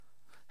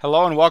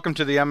Hello and welcome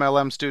to the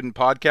MLM Student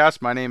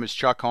Podcast. My name is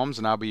Chuck Holmes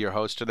and I'll be your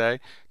host today.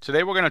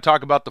 Today we're going to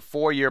talk about the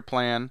 4-year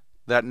plan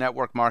that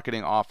network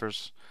marketing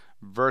offers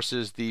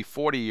versus the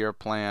 40-year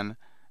plan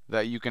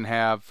that you can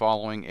have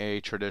following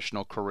a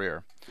traditional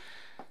career.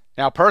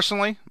 Now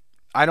personally,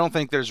 I don't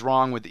think there's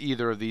wrong with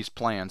either of these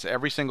plans.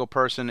 Every single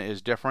person is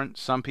different.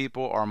 Some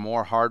people are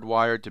more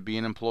hardwired to be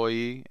an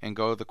employee and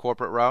go the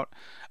corporate route.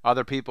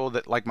 Other people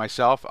that, like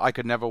myself, I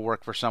could never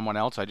work for someone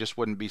else. I just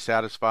wouldn't be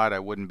satisfied. I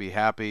wouldn't be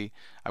happy.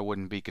 I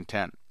wouldn't be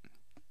content.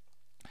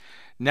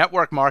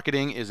 Network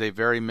marketing is a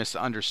very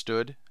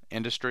misunderstood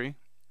industry.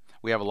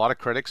 We have a lot of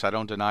critics. I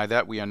don't deny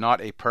that. We are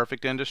not a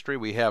perfect industry.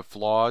 We have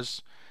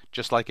flaws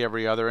just like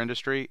every other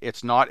industry.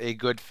 It's not a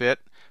good fit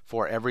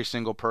for every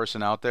single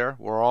person out there.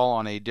 We're all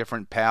on a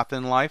different path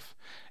in life,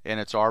 and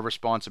it's our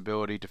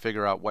responsibility to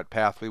figure out what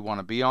path we want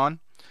to be on.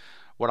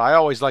 What I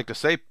always like to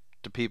say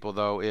to people,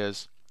 though,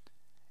 is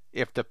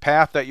if the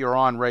path that you're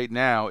on right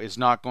now is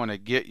not going to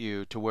get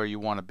you to where you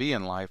want to be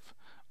in life,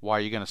 why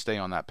are you going to stay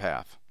on that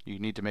path? You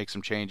need to make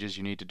some changes.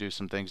 You need to do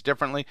some things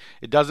differently.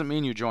 It doesn't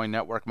mean you join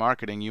network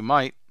marketing. You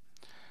might,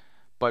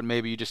 but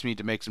maybe you just need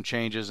to make some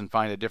changes and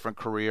find a different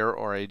career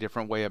or a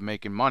different way of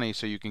making money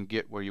so you can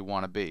get where you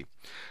want to be.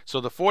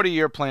 So the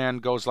 40-year plan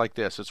goes like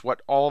this. It's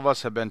what all of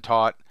us have been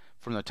taught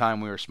from the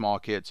time we were small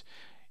kids.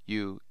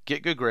 You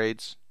get good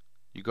grades,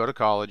 you go to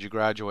college, you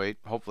graduate,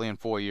 hopefully in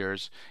 4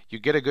 years, you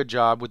get a good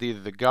job with either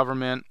the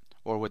government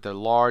or with a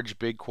large,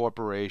 big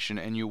corporation,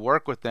 and you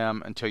work with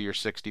them until you're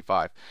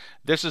 65.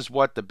 This is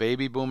what the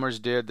baby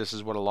boomers did. This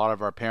is what a lot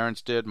of our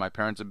parents did. My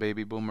parents are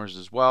baby boomers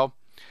as well.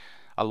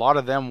 A lot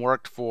of them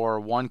worked for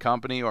one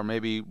company or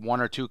maybe one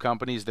or two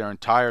companies their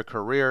entire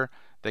career.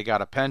 They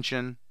got a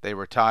pension, they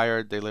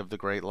retired, they lived a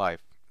great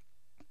life.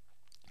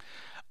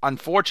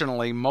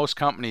 Unfortunately, most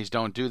companies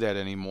don't do that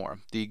anymore.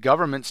 The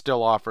government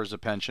still offers a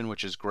pension,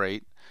 which is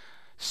great.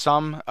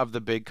 Some of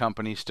the big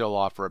companies still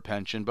offer a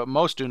pension, but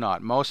most do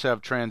not. Most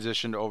have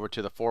transitioned over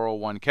to the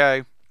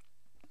 401k,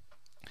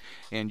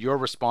 and you're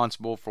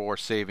responsible for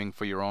saving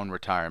for your own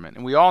retirement.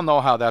 And we all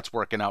know how that's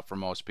working out for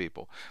most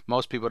people.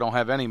 Most people don't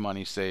have any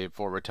money saved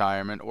for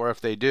retirement, or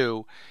if they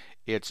do,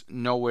 it's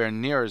nowhere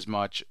near as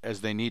much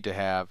as they need to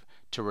have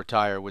to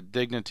retire with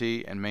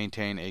dignity and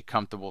maintain a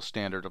comfortable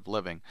standard of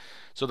living.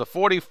 So the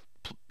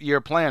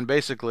 40-year plan,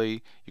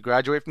 basically, you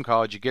graduate from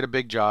college, you get a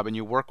big job, and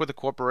you work with a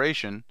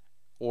corporation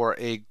or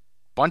a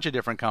bunch of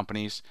different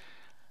companies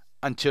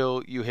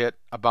until you hit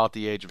about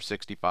the age of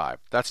 65.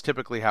 That's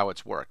typically how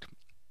it's worked.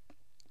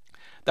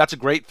 That's a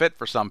great fit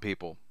for some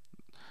people.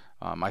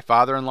 My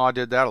father-in-law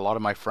did that. A lot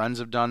of my friends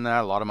have done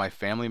that. A lot of my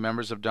family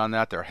members have done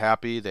that. They're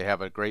happy. They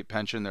have a great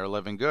pension. They're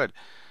living good.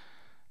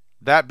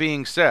 That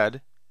being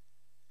said,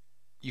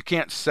 you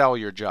can't sell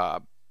your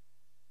job.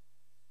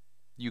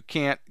 You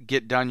can't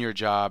get done your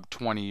job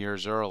 20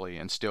 years early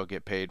and still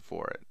get paid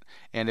for it.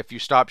 And if you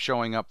stop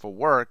showing up for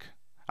work,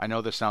 I know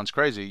this sounds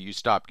crazy, you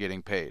stop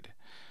getting paid.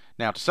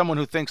 Now, to someone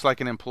who thinks like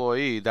an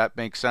employee, that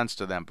makes sense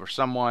to them. For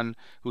someone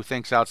who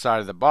thinks outside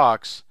of the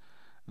box,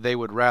 they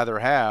would rather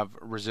have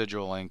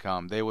residual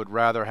income. They would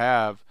rather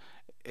have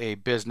a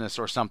business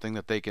or something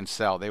that they can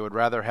sell. They would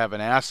rather have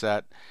an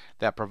asset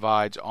that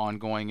provides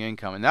ongoing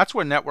income. And that's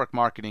where network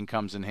marketing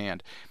comes in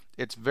hand.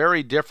 It's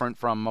very different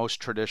from most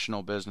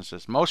traditional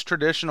businesses. Most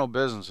traditional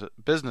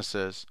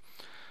businesses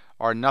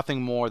are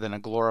nothing more than a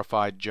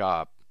glorified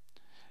job.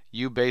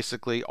 You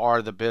basically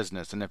are the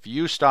business. And if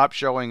you stop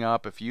showing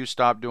up, if you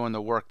stop doing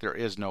the work, there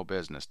is no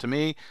business. To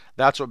me,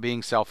 that's what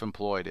being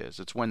self-employed is.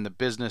 It's when the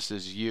business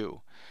is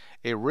you.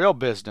 A real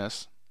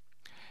business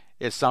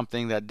is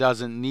something that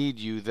doesn't need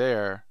you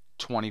there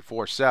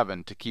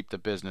 24/7 to keep the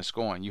business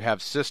going. You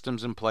have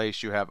systems in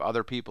place, you have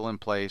other people in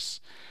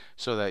place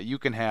so that you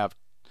can have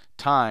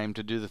time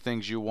to do the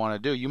things you want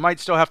to do. You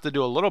might still have to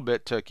do a little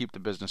bit to keep the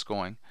business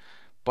going,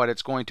 but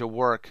it's going to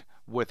work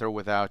with or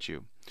without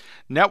you.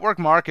 Network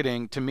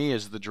marketing, to me,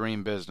 is the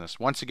dream business.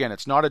 Once again,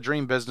 it's not a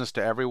dream business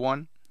to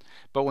everyone,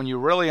 but when you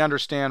really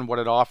understand what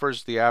it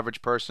offers the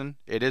average person,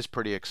 it is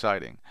pretty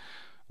exciting.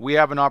 We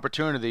have an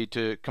opportunity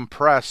to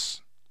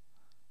compress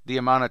the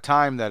amount of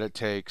time that it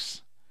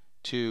takes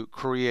to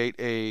create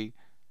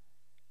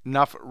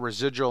enough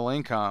residual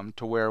income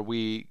to where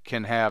we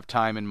can have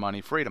time and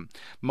money freedom.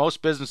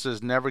 Most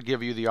businesses never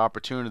give you the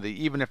opportunity,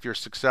 even if you're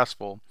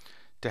successful,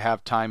 to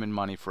have time and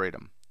money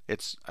freedom.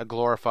 It's a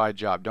glorified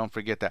job. Don't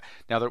forget that.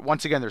 Now,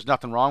 once again, there's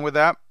nothing wrong with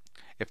that.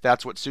 If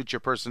that's what suits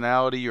your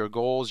personality, your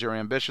goals, your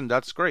ambition,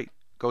 that's great.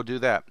 Go do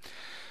that.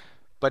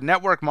 But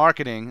network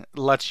marketing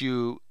lets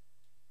you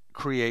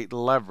create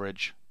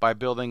leverage by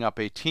building up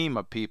a team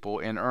of people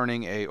and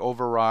earning a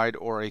override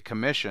or a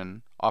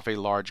commission off a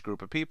large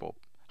group of people.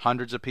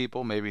 Hundreds of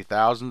people, maybe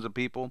thousands of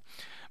people,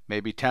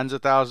 maybe tens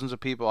of thousands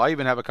of people. I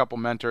even have a couple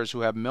mentors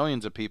who have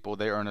millions of people.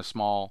 They earn a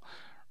small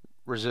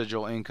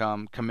residual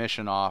income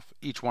commission off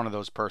each one of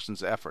those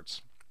person's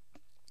efforts.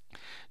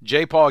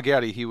 J. Paul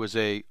Getty, he was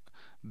a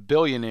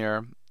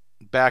billionaire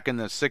back in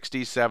the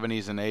 60s,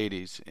 70s, and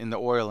 80s in the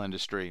oil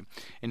industry.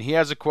 And he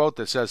has a quote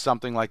that says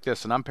something like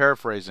this, and I'm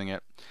paraphrasing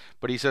it,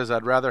 but he says,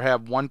 I'd rather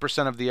have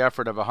 1% of the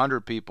effort of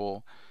 100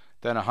 people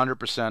than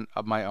 100%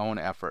 of my own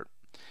effort.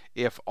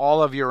 If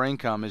all of your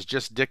income is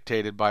just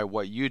dictated by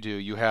what you do,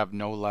 you have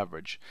no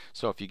leverage.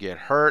 So if you get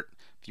hurt,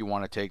 if you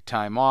want to take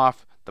time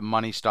off, the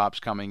money stops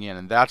coming in.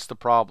 And that's the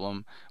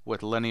problem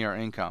with linear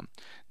income.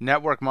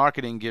 Network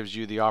marketing gives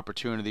you the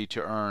opportunity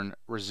to earn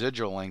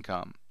residual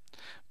income.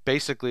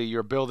 Basically,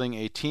 you're building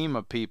a team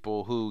of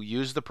people who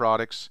use the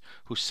products,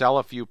 who sell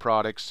a few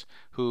products,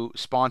 who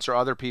sponsor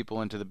other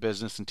people into the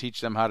business and teach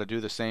them how to do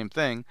the same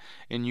thing,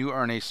 and you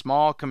earn a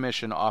small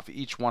commission off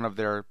each one of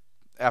their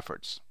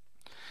efforts.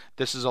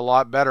 This is a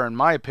lot better, in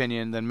my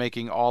opinion, than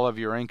making all of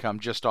your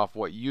income just off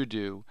what you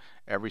do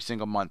every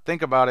single month.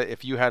 Think about it.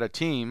 If you had a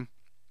team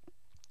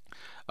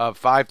of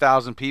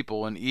 5,000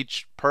 people and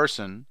each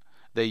person,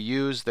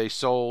 they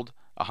sold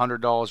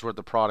 $100 worth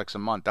of products a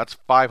month. That's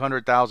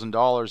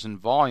 $500,000 in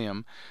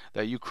volume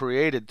that you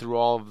created through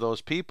all of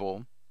those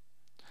people.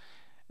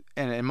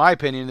 And in my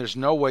opinion, there's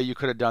no way you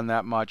could have done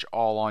that much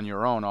all on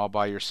your own, all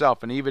by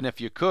yourself. And even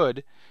if you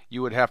could,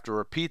 you would have to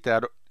repeat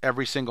that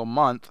every single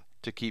month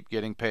to keep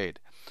getting paid.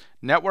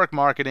 Network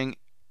marketing,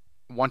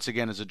 once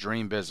again, is a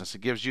dream business.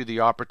 It gives you the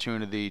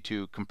opportunity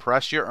to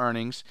compress your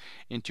earnings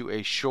into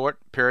a short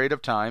period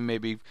of time.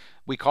 Maybe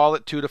we call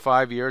it 2 to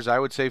 5 years. I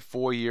would say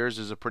 4 years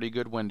is a pretty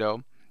good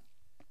window,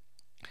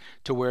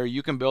 to where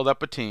you can build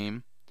up a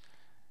team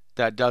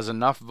that does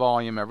enough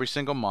volume every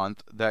single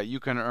month that you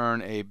can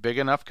earn a big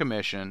enough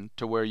commission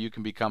to where you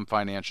can become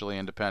financially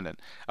independent.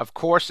 Of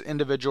course,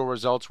 individual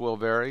results will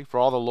vary. For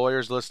all the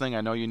lawyers listening,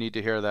 I know you need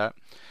to hear that.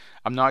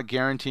 I'm not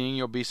guaranteeing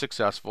you'll be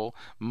successful.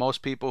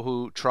 Most people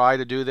who try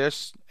to do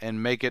this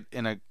and make it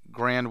in a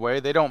grand way,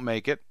 they don't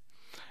make it.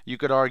 You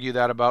could argue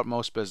that about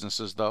most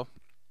businesses, though.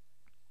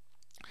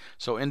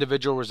 So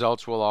individual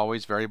results will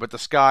always vary, but the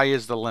sky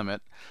is the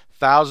limit.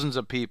 Thousands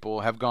of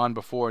people have gone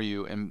before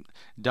you and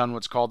done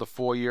what's called a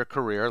 4-year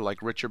career,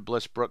 like Richard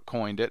Blissbrook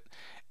coined it,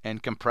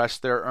 and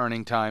compressed their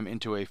earning time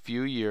into a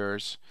few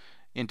years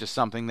into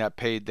something that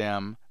paid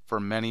them for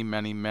many,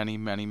 many, many,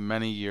 many,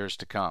 many years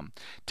to come.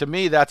 To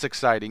me, that's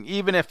exciting.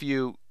 Even if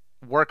you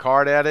work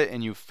hard at it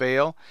and you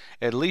fail,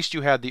 at least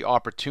you had the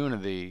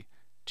opportunity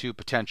to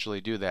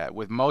potentially do that.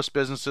 With most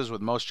businesses,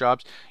 with most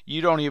jobs,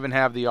 you don't even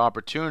have the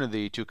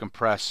opportunity to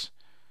compress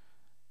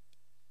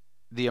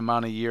the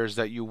amount of years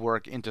that you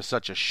work into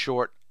such a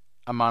short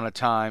amount of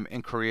time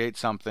and create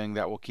something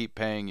that will keep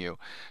paying you.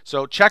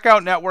 So check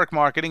out network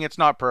marketing. It's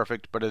not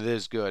perfect, but it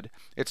is good.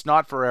 It's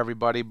not for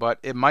everybody, but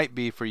it might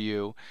be for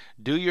you.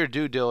 Do your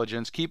due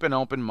diligence. Keep an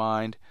open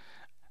mind.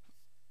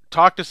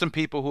 Talk to some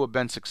people who have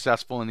been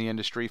successful in the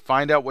industry.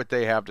 Find out what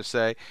they have to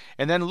say.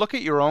 And then look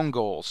at your own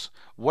goals.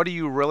 What do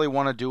you really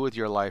want to do with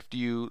your life? Do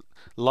you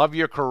love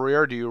your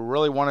career? Do you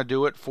really want to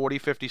do it 40,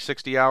 50,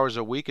 60 hours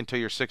a week until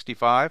you're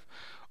 65?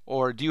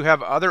 Or do you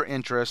have other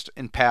interests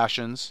and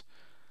passions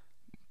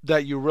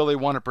that you really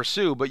want to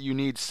pursue, but you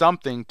need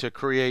something to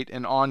create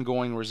an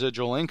ongoing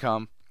residual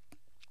income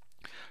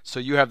so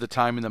you have the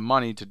time and the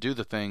money to do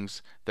the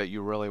things that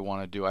you really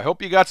want to do? I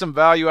hope you got some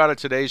value out of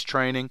today's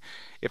training.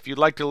 If you'd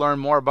like to learn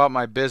more about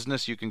my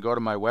business, you can go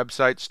to my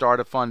website,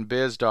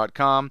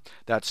 startafunbiz.com.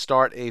 That's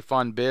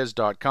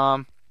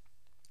startafunbiz.com.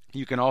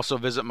 You can also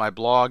visit my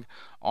blog,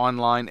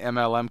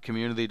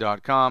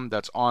 onlinemlmcommunity.com.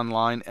 That's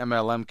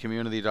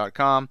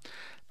onlinemlmcommunity.com.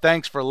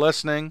 Thanks for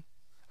listening.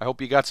 I hope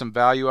you got some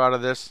value out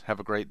of this. Have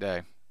a great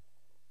day.